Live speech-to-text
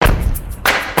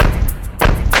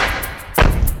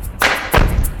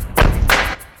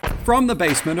From the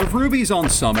basement of Ruby's on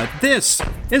Summit, this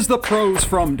is the Pros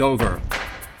from Dover.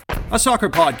 A soccer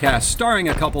podcast starring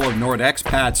a couple of Nord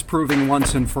expats proving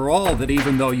once and for all that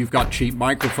even though you've got cheap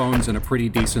microphones and a pretty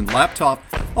decent laptop,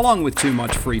 along with too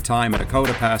much free time at a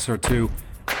CodaPass or two,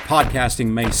 podcasting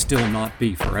may still not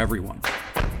be for everyone.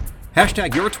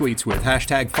 Hashtag your tweets with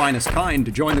hashtag finestkind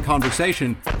to join the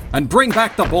conversation and bring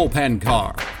back the bullpen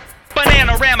car.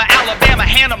 Bananarama, Alabama,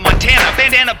 Hannah, Montana,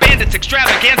 bandana bandits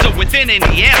extravaganza within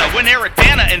Indiana. When Eric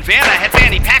Bana and Vanna had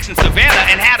fanny packs in Savannah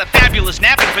and had a fabulous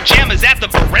nap in pajamas at the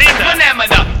veranda. Banana,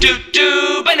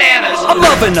 doo-doo, bananas. I'm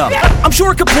loving them. I'm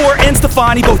sure Kapoor and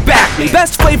Stefani both back me.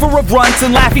 Best flavor of runts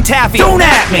and Laffy Taffy. Don't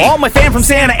at me. All my fan from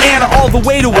Santa Ana all the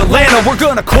way to Atlanta. We're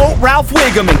gonna quote Ralph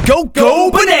Wiggum and go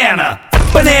banana.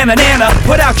 Banana nana,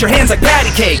 put out your hands like patty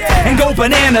cake and go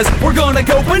bananas. We're gonna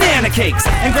go banana cakes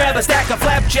and grab a stack of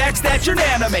flapjacks that your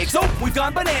nana makes. Oh, we've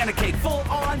gone banana cake, full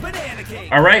on banana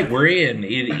cake. All right, we're in.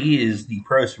 It is the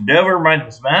Pros from Dover. My name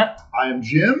is Matt. I am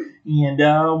Jim. And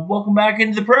welcome back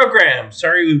into the program.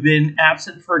 Sorry we've been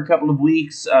absent for a couple of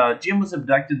weeks. Jim was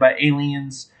abducted by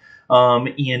aliens,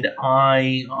 and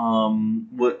I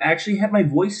actually had my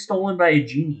voice stolen by a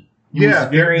genie. It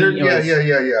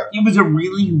was a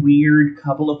really weird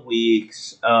couple of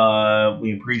weeks.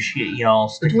 We appreciate y'all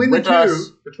sticking with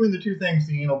us. Between the two things,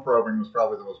 the anal probing was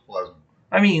probably the most pleasant.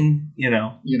 I mean, you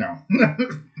know.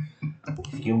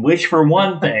 If you can wish for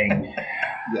one thing.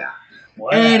 Yeah.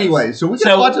 Anyway, so we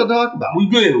got a lot to talk about. We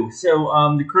do.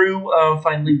 So the crew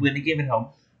finally win a game at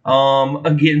home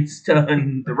against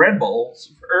the Red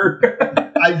Bulls.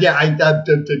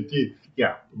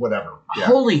 Yeah, whatever. Yeah.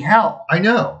 Holy hell! I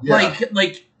know. Yeah.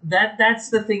 Like that's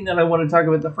the thing that I want to talk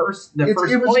about. It was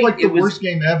point, like the worst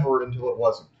game ever until it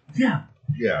wasn't. Yeah.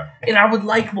 Yeah. And I would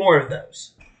like more of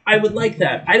those. I would like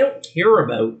that. I don't care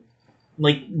about,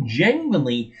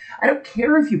 genuinely, I don't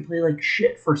care if you play like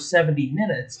shit for 70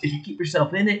 minutes. If you keep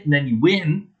yourself in it and then you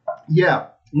win. Yeah.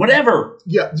 Whatever.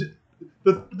 Yeah.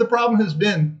 The problem has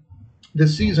been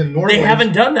this season, normally they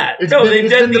haven't done that. They've done it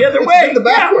the other way. The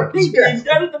backwards. Yeah, they've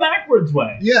done it the backwards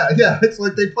way. Yeah. It's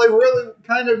like they play really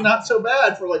kind of not so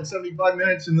bad for like 75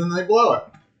 minutes and then they blow it.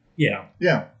 Yeah.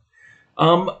 Yeah.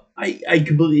 I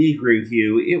completely agree with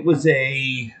you. It was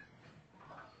a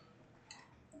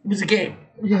game.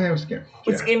 Yeah, it was a game.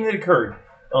 It was a game that occurred.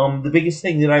 The biggest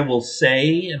thing that I will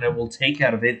say and I will take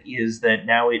out of it is that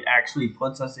now it actually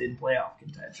puts us in playoff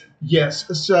contention. Yes.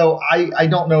 So I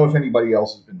don't know if anybody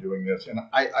else has been doing this, and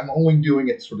I'm only doing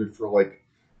it sort of for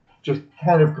just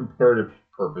kind of comparative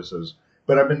purposes.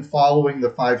 But I've been following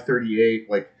the 538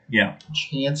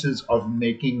 chances of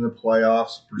making the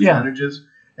playoffs percentages. Yeah.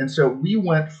 And so we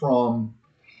went from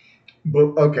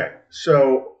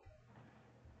so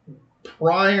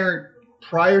prior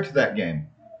to that game.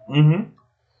 Mm-hmm.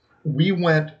 We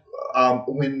went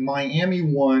when Miami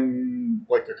won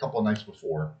a couple of nights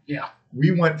before. Yeah,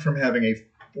 we went from having a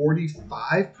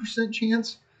 45%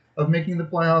 chance of making the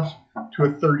playoffs to a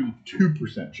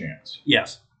 32% chance.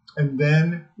 Yes, and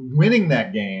then winning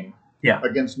that game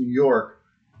against New York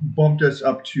bumped us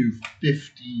up to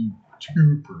 52%.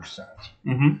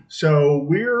 Mm-hmm. So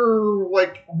we're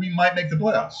we might make the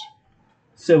playoffs.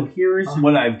 So here's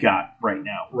what I've got right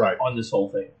now on this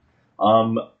whole thing.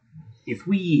 If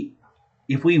we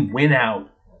win out,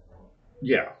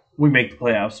 we make the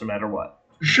playoffs no matter what.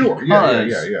 Sure.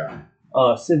 Yeah.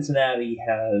 Cincinnati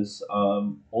has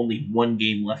only one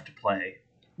game left to play.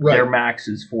 Right. Their max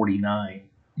is 49.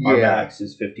 Our max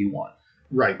is 51.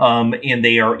 Right. And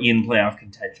they are in playoff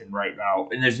contention right now.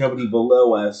 And there's nobody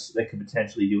below us that could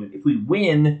potentially do it. If we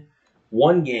win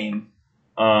one game,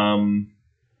 and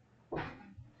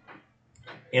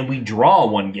we draw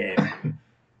one game,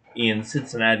 and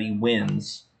Cincinnati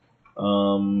wins.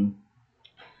 No,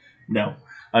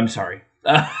 I'm sorry.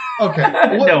 Okay.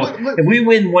 If we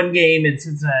win one game and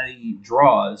Cincinnati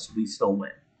draws, we still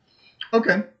win.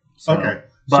 Okay. Okay.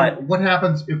 But so what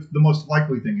happens if the most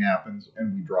likely thing happens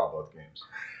and we draw both games?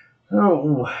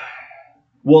 Oh,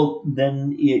 well,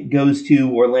 then it goes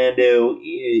to Orlando,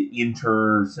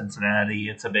 Inter, Cincinnati.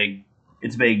 It's a big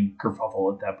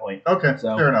kerfuffle at that point. Okay,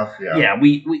 so, fair enough. Yeah. Yeah,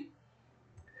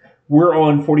 we're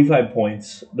on 45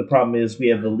 points. The problem is we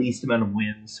have the least amount of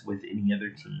wins with any other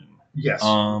team. Yes.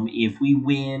 If we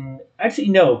win and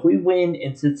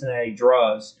Cincinnati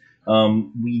draws,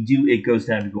 it goes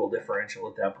down to goal differential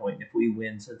at that point. If we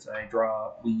win Cincinnati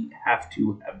draw, we have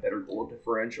to have better goal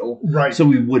differential. Right. So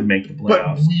we would make the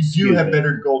playoffs. But we do have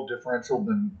better goal differential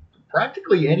than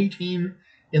practically any team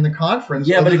in the conference.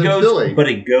 Yeah, but Philly.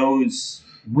 it goes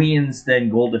wins then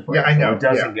goal differential. Yeah, I know. It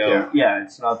doesn't go. Yeah,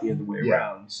 it's not the other way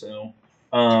around. So.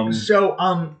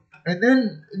 And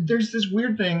then there's this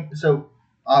weird thing. So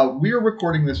We are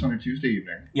recording this on a Tuesday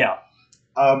evening. Yeah.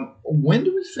 When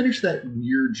do we finish that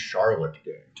weird Charlotte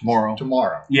game? Tomorrow.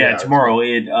 Tomorrow. Yeah, tomorrow.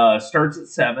 It starts at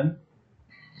 7.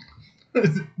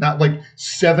 Not like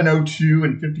 7:02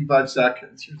 and 55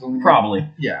 seconds or something. Probably.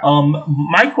 Yeah.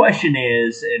 My question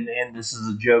is, and this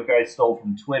is a joke I stole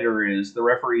from Twitter, is the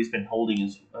referee's been holding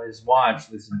his watch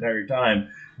this entire time.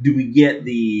 Do we get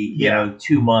the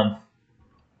 2-month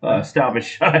stoppage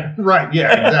shot? Right.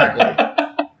 Yeah. Exactly.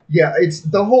 Yeah. It's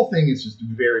the whole thing is just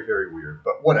very, very weird.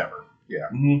 But whatever. Yeah.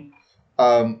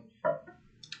 Mm-hmm.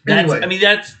 Anyway,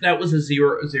 that was a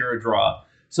 0-0 draw,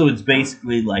 so it's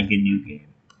basically like a new game.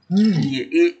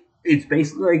 It's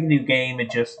basically like a new game. It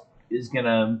just is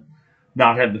gonna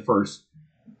not have the first,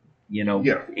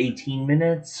 18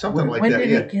 minutes. Something like when that. When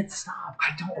yeah. did it get stopped?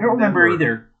 I don't remember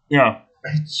either. Yeah.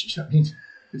 It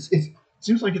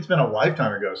seems like it's been a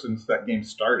lifetime ago since that game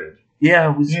started. Yeah,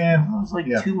 it was. Yeah. It was like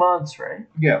 2 months, right?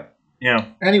 Yeah. Yeah.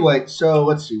 Anyway, so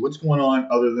let's see what's going on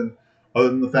other than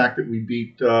the fact that we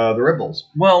beat the Red Bulls.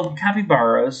 Well,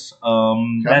 Capybaras.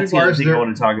 That's the other thing I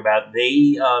want to talk about.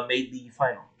 They made the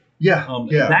final. Yeah.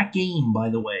 That game, by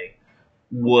the way,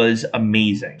 was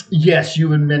amazing. Yes, you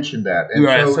had mentioned that. And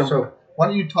right, so why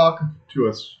don't you talk to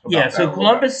us about that? So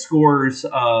Columbus scores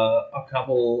a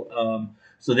couple.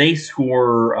 So they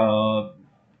score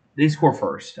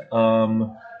first.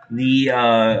 Toronto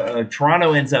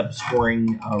ends up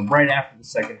scoring right after the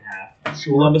second half.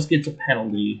 Sure. Columbus gets a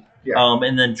penalty. Yeah.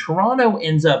 And then Toronto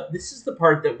ends up. This is the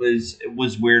part that was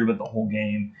weird about the whole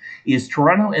game. Is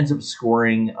Toronto ends up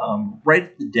scoring right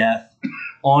at the death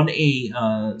on a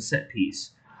set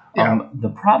piece. Yeah. The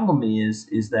problem is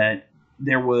that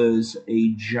there was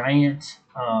a giant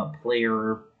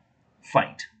player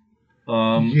fight.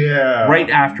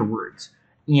 Right afterwards,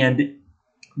 and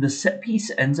the set piece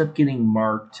ends up getting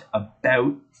marked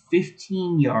about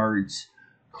 15 yards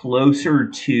closer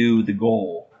to the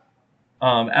goal.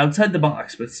 Outside the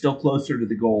box, but still closer to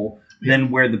the goal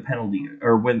than where the penalty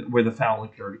or where the foul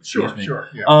occurred. Excuse me. Sure.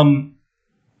 Yeah.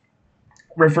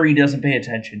 Referee doesn't pay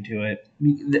attention to it,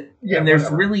 and there's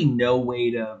really no way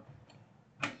to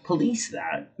police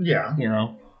that. Yeah.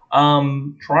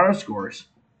 Toronto scores,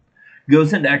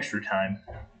 goes into extra time.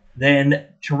 Then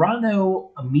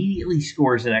Toronto immediately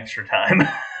scores in extra time,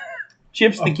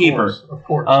 chips the keeper. Of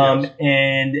course. Yes.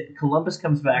 And Columbus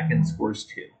comes back and scores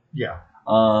 2. Yeah.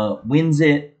 Wins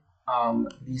it.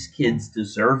 These kids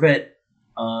deserve it.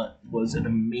 Was an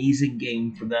amazing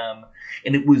game for them.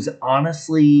 And it was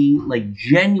honestly,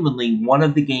 genuinely one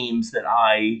of the games that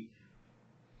I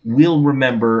will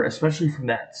remember, especially from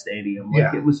that stadium.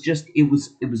 It was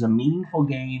a meaningful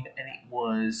game, and it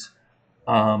was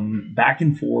back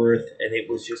and forth, and it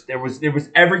was just there was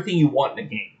everything you want in a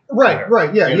game.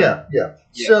 Right. Yeah.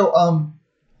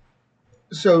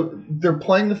 So they're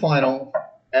playing the final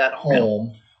at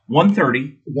home.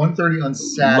 1:30. 1:30 on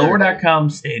Saturday. Lower.com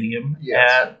Stadium.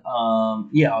 Yes.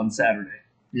 On Saturday.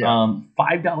 Yeah.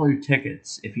 $5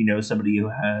 tickets if you know somebody who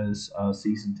has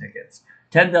season tickets.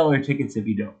 $10 tickets if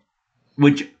you don't.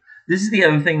 Which this is the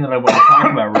other thing that I want to talk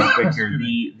about real quick here.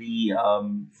 The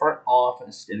front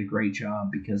office did a great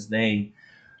job because they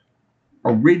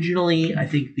originally, I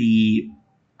think the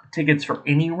tickets for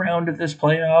any round of this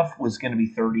playoff was going to be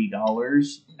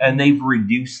 $30, and they've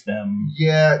reduced them.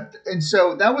 Yeah, and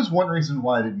so that was one reason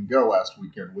why I didn't go last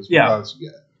weekend was because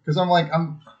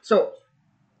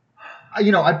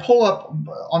I pull up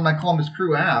on my Columbus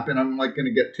Crew app and I'm going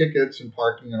to get tickets and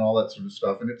parking and all that sort of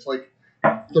stuff, and it's like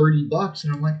 $30,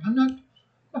 and I'm like, I'm not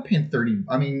paying $30.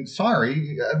 I mean,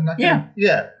 sorry, I'm not. Yeah,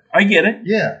 I get it.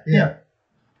 Yeah.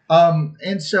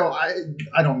 And so I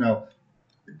don't know.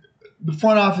 The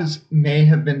front office may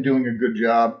have been doing a good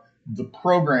job. The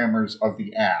programmers of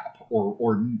the app it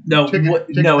was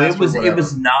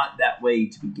not that way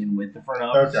to begin with. The front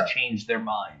office changed their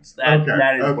minds. That is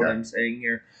what I'm saying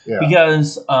here. Yeah.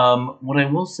 Because what I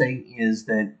will say is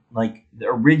that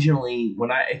originally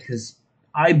because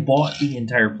I bought the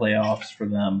entire playoffs for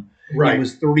them, right. It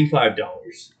was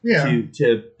 $35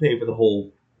 to pay for the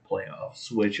whole playoffs,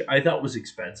 which I thought was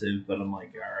expensive, but I'm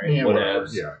like, all right, whatever.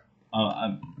 Yeah.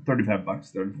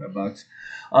 $35.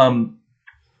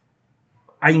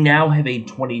 I now have a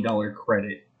 $20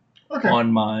 credit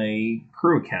on my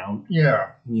Crew account.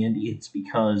 Yeah. And it's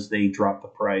because they dropped the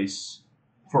price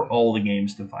for all the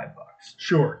games to $5.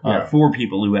 Sure. For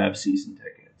people who have season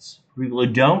tickets. For people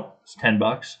who don't, it's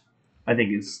 $10. I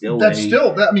think it's still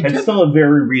still a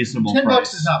very reasonable $10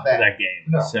 price is not bad for that game.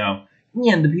 No. So,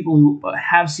 and the people who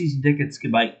have season tickets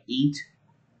can buy 8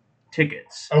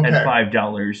 tickets at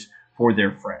 $5 for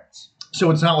their friends. So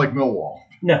it's not like Millwall.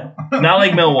 No, not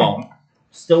like Millwall.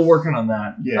 Still working on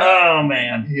that. Yeah. Oh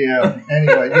man. Yeah.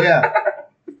 Anyway, yeah.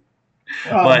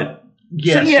 But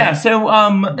yes. So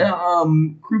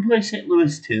Crew plays St.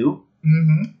 Louis 2,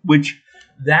 which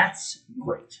that's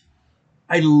great.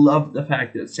 I love the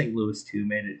fact that St. Louis 2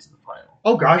 made it to the final.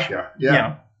 Oh gosh,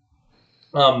 yeah.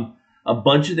 A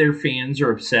bunch of their fans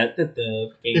are upset that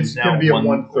the game's now gonna be at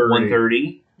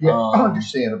 1:30. Yeah,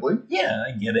 understandably. Yeah,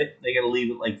 I get it. They got to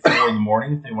leave at like 4 in the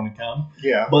morning if they want to come.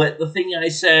 Yeah. But the thing I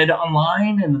said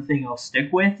online and the thing I'll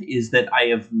stick with is that I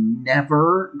have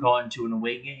never gone to an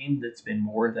away game that's been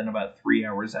more than about 3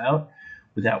 hours out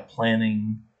without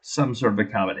planning some sort of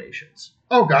accommodations.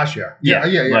 Oh gosh, yeah.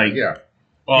 Yeah.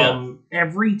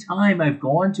 Every time I've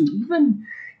gone to even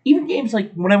games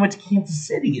like when I went to Kansas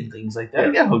City and things like that,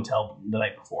 I got a hotel the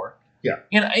night before. Yeah.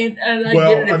 And I get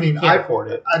it if you can't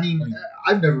afford it. I mean,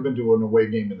 I've never been to an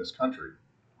away game in this country.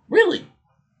 Really?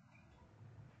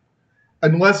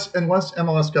 Unless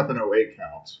MLS Cup in 08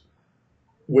 counts,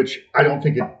 which I don't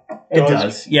think it does. It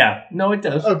does. Yeah. No, it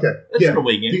does. Okay. It's an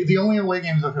away game. The only away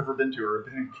games I've ever been to have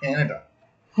been in Canada.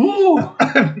 Ooh.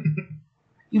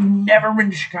 You've never been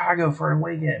to Chicago for an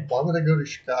away game. Why would I go to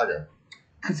Chicago?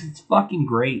 Because it's fucking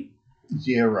great.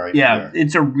 Yeah, right. Yeah,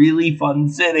 it's a really fun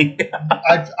city.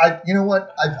 You know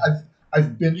what?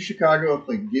 I've been to Chicago. I've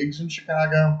played gigs in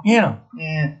Chicago. Yeah.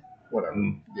 Whatever.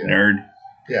 Yeah. Nerd.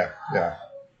 Yeah.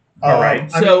 All right.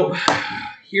 So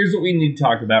here's what we need to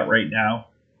talk about right now.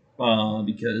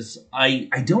 Because I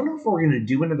don't know if we're going to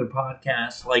do another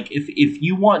podcast. Like, if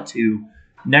you want to,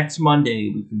 next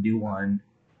Monday we can do one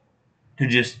to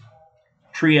just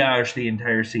triage the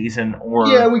entire season, or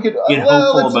we could get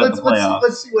hopeful about the playoffs.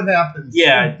 Let's see what happens.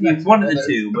 Yeah, one of the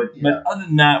two. But other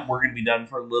than that, we're going to be done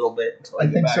for a little bit until I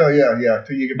think so. Yeah.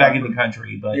 Till you get back in the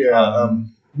country. But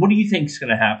what do you think is going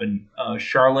to happen?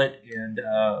 Charlotte and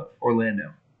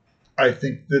Orlando. I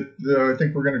think that I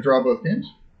think we're going to draw both games.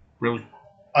 Really?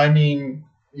 I mean,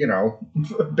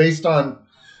 based on.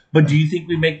 But do you think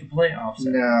we make the playoffs?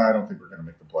 No, I don't think we're going to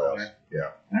make the playoffs. Okay. Yeah.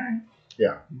 All right.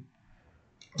 Yeah.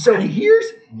 So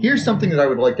here's something that I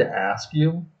would like to ask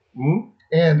you,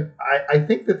 and I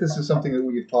think that this is something that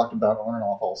we have talked about on and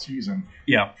off all season.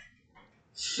 Yeah.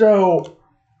 So,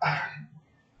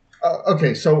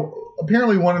 okay. So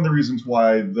apparently, one of the reasons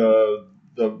why the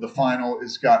final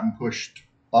has gotten pushed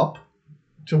up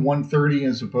to 1:30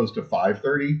 as opposed to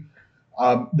 5:30.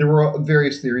 There were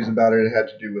various theories about it. It had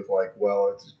to do with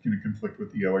it's going to conflict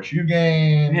with the OSU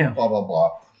game, blah, blah,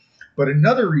 blah. But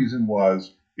another reason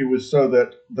was it was so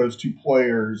that those two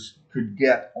players could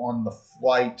get on the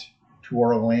flight to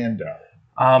Orlando.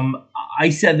 I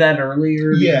said that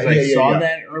earlier because I saw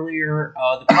that earlier.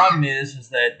 The problem is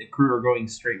that the Crew are going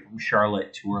straight from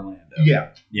Charlotte to Orlando.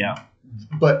 Yeah.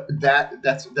 But that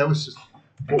was just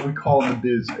what we call in the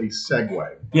biz a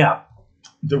segue. Yeah.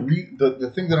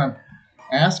 The thing that I'm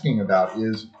asking about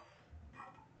is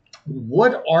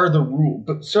what are the rules?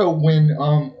 But so when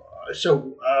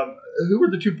who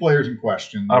were the two players in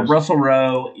question? Russell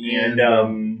Rowe and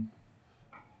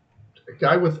a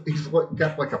guy he's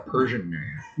got like a Persian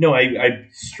name. No, I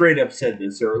straight up said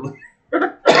this earlier.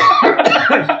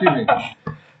 Excuse me.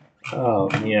 Oh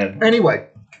man. Anyway,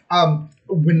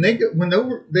 when they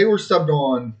were subbed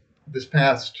on this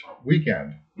past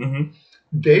weekend,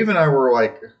 Dave and I were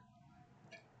like,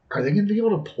 "Are they going to be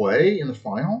able to play in the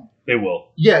final?" They will.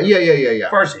 Yeah.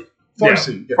 Farsi.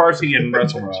 Yeah. Farsi and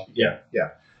Russell Rowe. Yeah.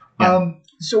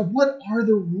 So what are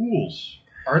the rules?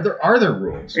 Are there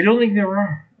rules? I don't think there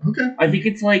are. Okay. I think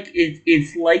it's like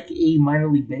a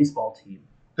minor league baseball team.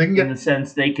 They can get in the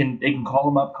sense they can call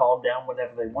them up, call them down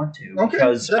whenever they want to. Okay,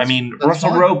 because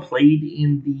Russell Rowe played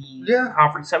in the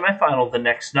conference semifinal the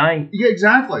next night. Yeah,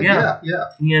 exactly. Yeah.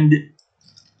 And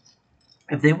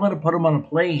if they want to put him on a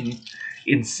plane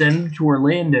and send him to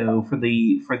Orlando for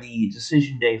the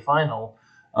decision day final,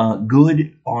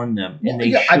 good on them, and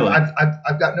they should.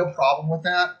 I've got no problem with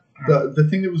that. The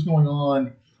thing that was going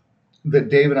on that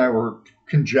Dave and I were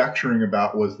conjecturing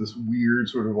about was this weird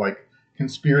sort of like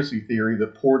conspiracy theory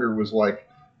that Porter was like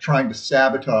trying to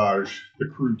sabotage the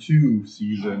Crew 2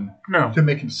 season to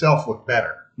make himself look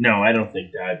better. No, I don't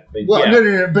think that. But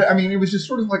no. But I mean, it was just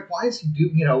sort of like, why is he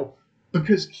doing?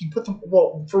 Because he put them.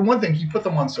 Well, for one thing, he put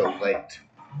them on so late.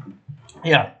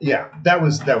 Yeah. That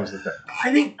was the thing.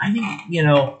 I think.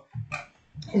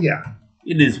 Yeah.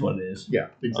 It is what it is. Yeah.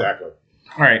 Exactly.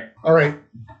 All right.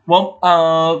 Well,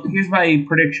 here's my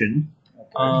prediction.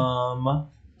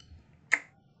 Okay.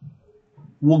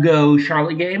 We'll go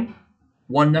Charlotte game,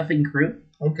 1-0 Crew.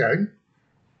 Okay.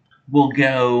 We'll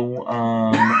go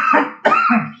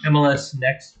MLS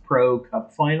Next Pro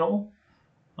Cup final,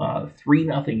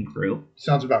 3-0 Crew.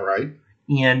 Sounds about right.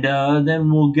 And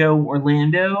then we'll go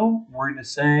Orlando. We're going to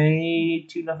say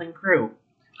 2-0 Crew.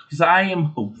 Because I am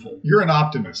hopeful. You're an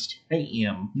optimist. I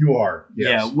am. You are. Yes.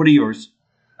 Yeah, what are yours?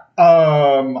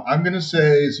 I'm going to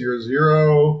say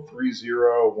 0-0, 3-0,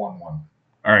 1-1. All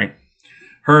right.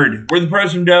 Heard. We're the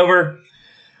Pros from Dover.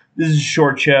 This is a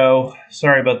short show.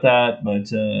 Sorry about that, but...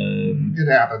 it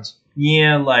happens.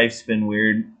 Yeah, life's been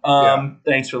weird. Yeah.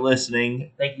 Thanks for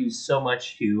listening. Thank you so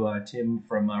much to Tim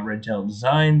from Red Tail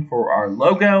Design for our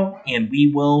logo, and we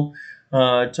will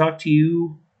talk to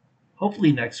you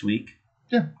hopefully next week.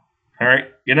 Yeah. All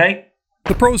right. Good night.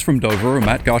 The Pros from Dover are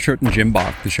Matt Goschert and Jim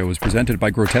Bach. The show is presented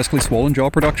by Grotesquely Swollen Jaw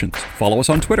Productions. Follow us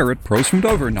on Twitter at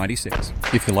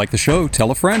ProsFromDover96. If you like the show, tell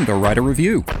a friend or write a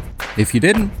review. If you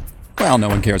didn't, well, no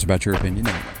one cares about your opinion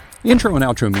anyway. Intro and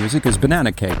outro music is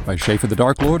Banana Cake by Schaefer the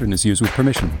Dark Lord and is used with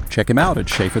permission. Check him out at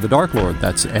Schaefer the Dark Lord.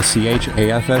 That's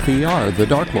SCHAFFER,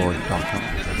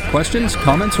 thedarklord.com. Questions,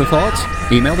 comments, or thoughts?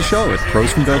 Email the show at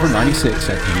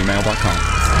prosfromdover96@gmail.com.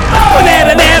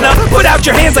 Banana, nana, put out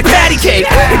your hands like patty cake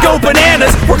and go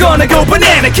bananas, we're gonna go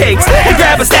banana cakes. And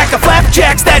grab a stack of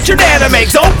flapjacks that your nana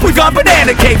makes. Oh, we've gone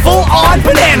banana cake, full on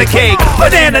banana cake.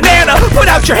 Banana, nana, put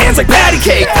out your hands like patty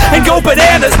cake and go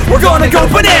bananas, we're gonna go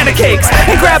banana cakes.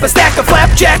 And grab a stack of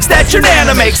flapjacks that your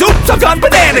nana makes. Oops, I've gone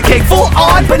banana cake, full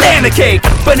on banana cake.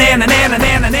 Banana, nana,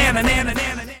 nana, nana, nana.